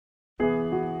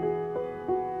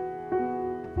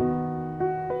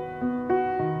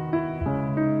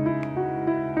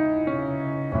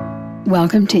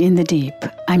Welcome to In the Deep.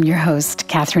 I'm your host,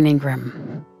 Catherine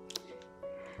Ingram.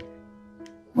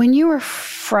 When you are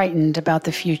frightened about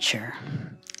the future,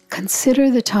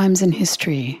 consider the times in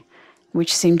history,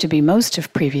 which seem to be most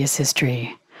of previous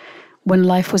history, when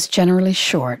life was generally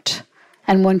short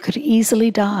and one could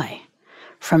easily die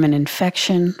from an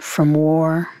infection, from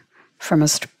war, from a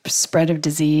spread of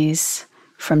disease,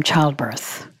 from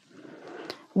childbirth.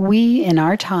 We, in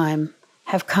our time,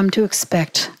 have come to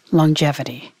expect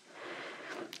longevity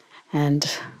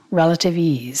and relative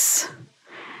ease,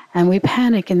 and we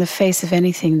panic in the face of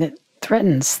anything that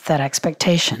threatens that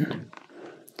expectation.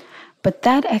 But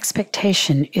that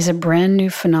expectation is a brand new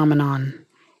phenomenon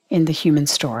in the human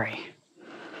story.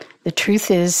 The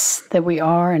truth is that we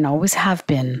are and always have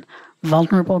been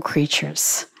vulnerable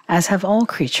creatures, as have all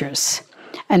creatures,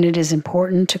 and it is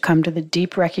important to come to the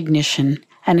deep recognition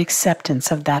and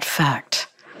acceptance of that fact.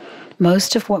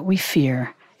 Most of what we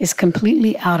fear is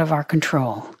completely out of our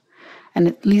control, and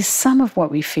at least some of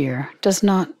what we fear does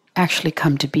not actually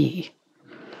come to be.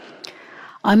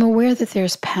 I'm aware that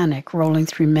there's panic rolling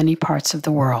through many parts of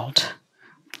the world.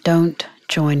 Don't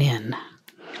join in.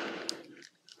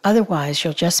 Otherwise,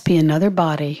 you'll just be another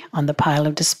body on the pile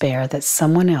of despair that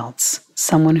someone else,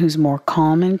 someone who's more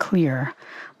calm and clear,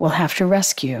 will have to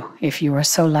rescue if you are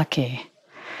so lucky.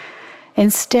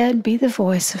 Instead, be the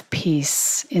voice of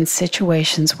peace in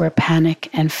situations where panic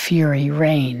and fury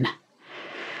reign.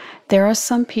 There are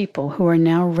some people who are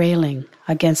now railing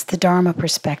against the Dharma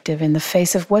perspective in the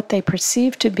face of what they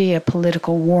perceive to be a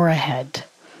political war ahead.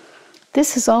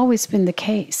 This has always been the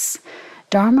case.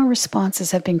 Dharma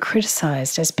responses have been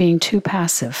criticized as being too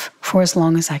passive for as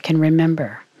long as I can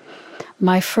remember.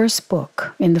 My first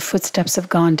book, In the Footsteps of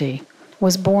Gandhi,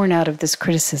 was born out of this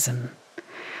criticism.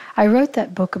 I wrote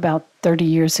that book about 30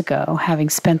 years ago, having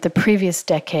spent the previous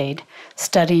decade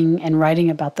studying and writing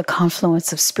about the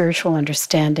confluence of spiritual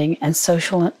understanding and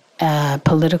social,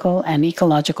 political, and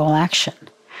ecological action.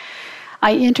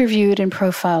 I interviewed and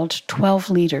profiled 12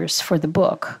 leaders for the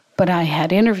book, but I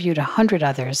had interviewed 100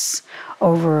 others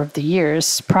over the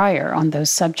years prior on those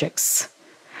subjects.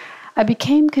 I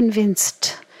became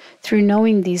convinced through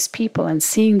knowing these people and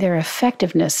seeing their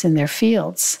effectiveness in their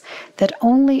fields, that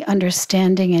only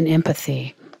understanding and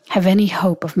empathy have any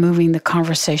hope of moving the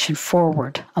conversation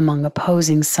forward among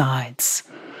opposing sides.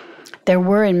 There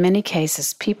were, in many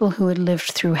cases, people who had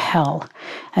lived through hell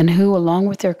and who, along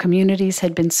with their communities,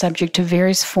 had been subject to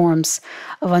various forms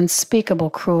of unspeakable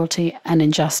cruelty and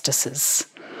injustices.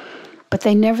 But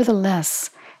they nevertheless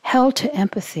held to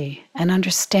empathy and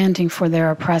understanding for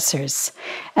their oppressors,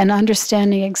 and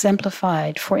understanding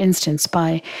exemplified, for instance,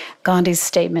 by Gandhi's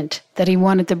statement that he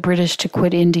wanted the British to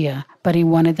quit India, but he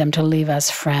wanted them to leave as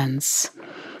friends,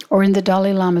 or in the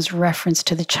Dalai Lama's reference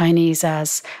to the Chinese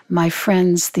as, "my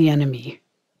friends, the enemy,"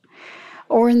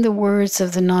 or in the words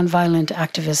of the nonviolent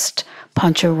activist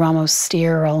Pancho Ramos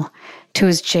Stierl to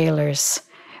his jailers,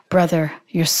 "Brother,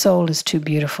 your soul is too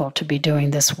beautiful to be doing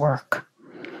this work."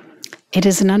 It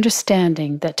is an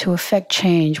understanding that to effect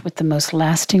change with the most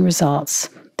lasting results,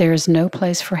 there is no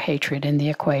place for hatred in the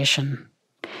equation.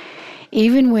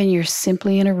 Even when you're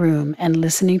simply in a room and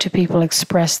listening to people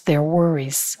express their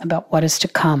worries about what is to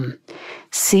come,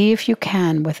 see if you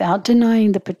can, without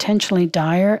denying the potentially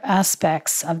dire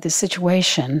aspects of the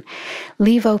situation,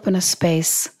 leave open a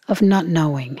space of not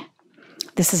knowing.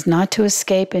 This is not to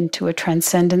escape into a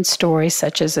transcendent story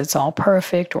such as it's all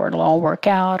perfect, or it'll all work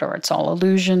out, or it's all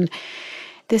illusion.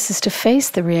 This is to face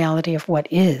the reality of what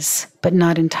is, but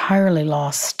not entirely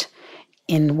lost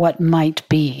in what might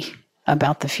be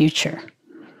about the future.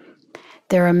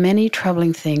 There are many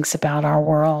troubling things about our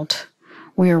world.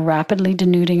 We are rapidly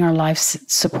denuding our life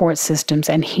support systems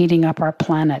and heating up our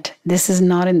planet. This is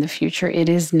not in the future, it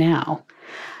is now.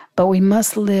 But we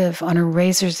must live on a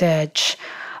razor's edge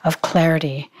of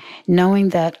clarity, knowing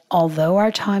that although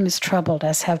our time is troubled,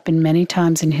 as have been many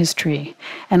times in history,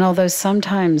 and although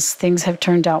sometimes things have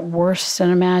turned out worse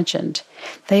than imagined,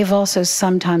 they have also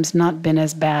sometimes not been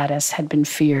as bad as had been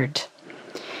feared.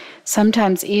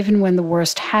 Sometimes, even when the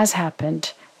worst has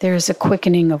happened, there is a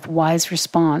quickening of wise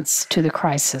response to the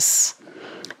crisis.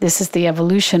 This is the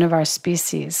evolution of our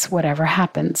species, whatever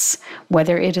happens,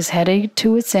 whether it is headed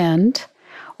to its end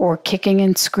or kicking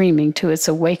and screaming to its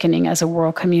awakening as a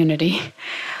world community.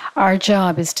 Our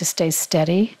job is to stay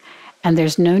steady, and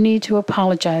there's no need to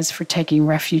apologize for taking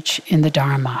refuge in the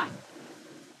Dharma.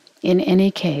 In any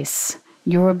case,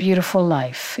 your beautiful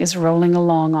life is rolling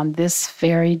along on this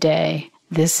very day,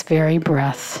 this very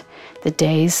breath, the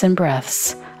days and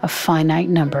breaths, a finite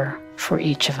number for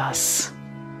each of us.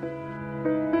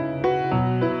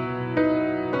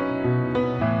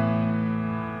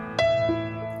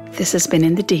 This has been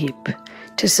In the Deep.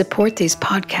 To support these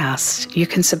podcasts, you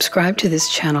can subscribe to this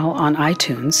channel on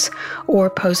iTunes or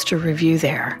post a review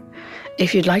there.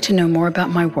 If you'd like to know more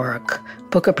about my work,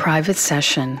 book a private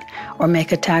session, or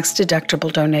make a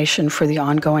tax-deductible donation for the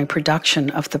ongoing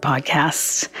production of the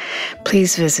podcasts,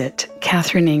 please visit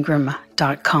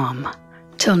katherineingram.com.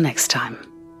 Till next time.